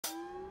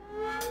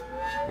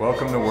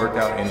Welcome to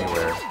Workout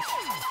Anywhere.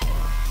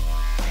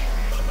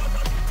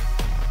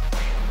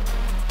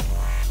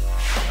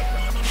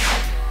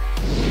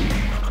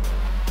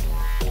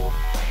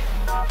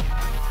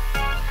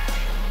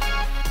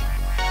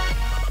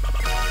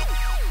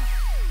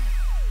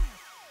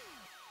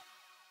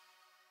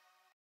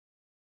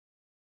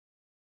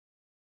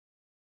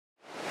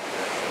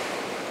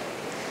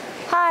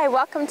 Hi,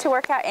 welcome to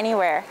Workout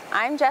Anywhere.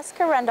 I'm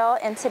Jessica Rendell,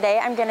 and today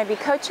I'm going to be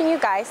coaching you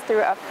guys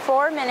through a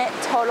 4-minute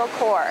total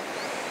core.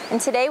 And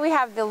today we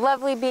have the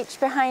lovely beach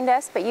behind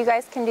us, but you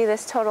guys can do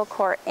this total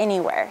core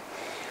anywhere.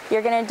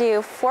 You're going to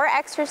do 4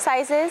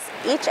 exercises.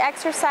 Each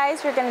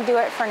exercise you're going to do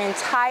it for an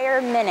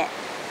entire minute.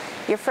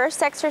 Your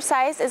first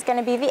exercise is going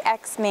to be the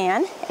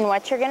X-Man, and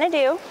what you're going to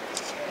do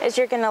is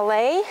you're going to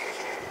lay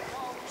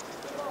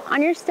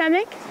on your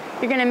stomach.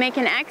 You're going to make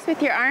an X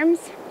with your arms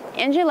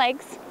and your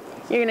legs.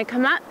 You're going to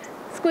come up,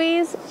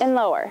 squeeze, and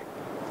lower.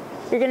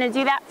 You're going to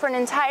do that for an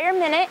entire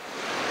minute,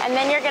 and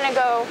then you're going to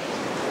go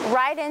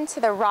right into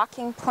the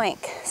rocking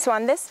plank. So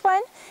on this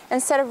one,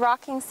 instead of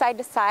rocking side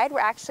to side, we're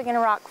actually going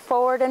to rock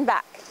forward and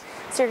back.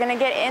 So you're going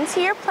to get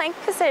into your plank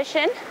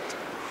position.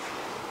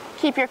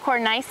 Keep your core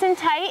nice and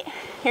tight.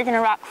 You're going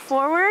to rock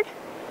forward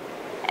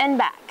and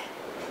back.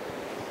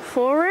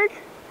 Forward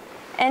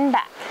and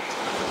back.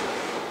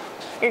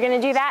 You're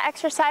going to do that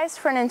exercise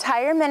for an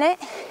entire minute,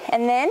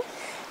 and then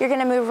you're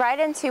going to move right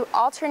into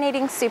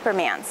alternating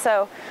Superman.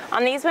 So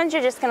on these ones,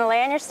 you're just going to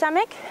lay on your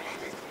stomach,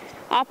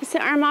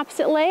 opposite arm,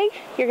 opposite leg.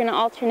 You're going to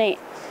alternate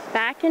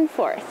back and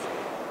forth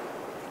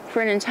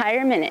for an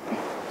entire minute.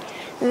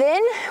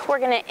 Then we're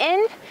going to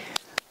end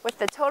with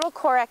the total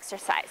core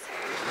exercise.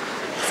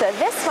 So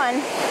this one,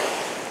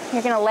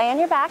 you're going to lay on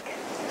your back.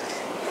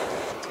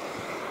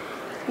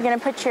 You're going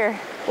to put your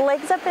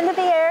legs up into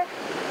the air.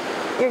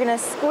 You're going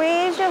to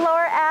squeeze your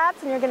lower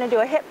abs, and you're going to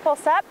do a hip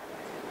pulse up.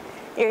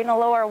 You're going to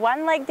lower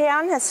one leg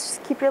down,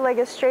 keep your leg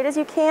as straight as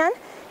you can.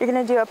 You're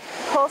going to do a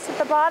pulse at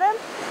the bottom,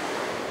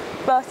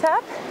 both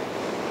up,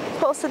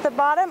 pulse at the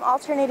bottom,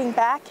 alternating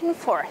back and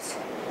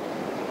forth,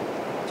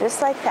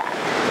 just like that.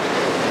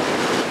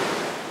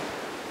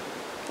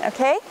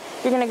 Okay,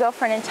 you're going to go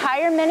for an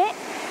entire minute,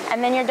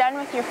 and then you're done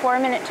with your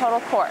 4-minute total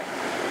core.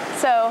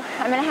 So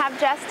I'm going to have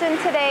Justin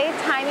today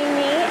timing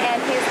me, and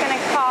he's going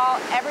to call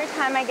every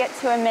time I get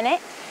to a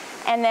minute,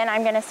 and then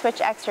I'm going to switch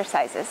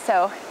exercises.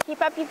 So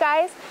keep up, you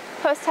guys.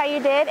 Post how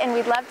you did, and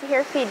we'd love to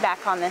hear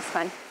feedback on this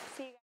one.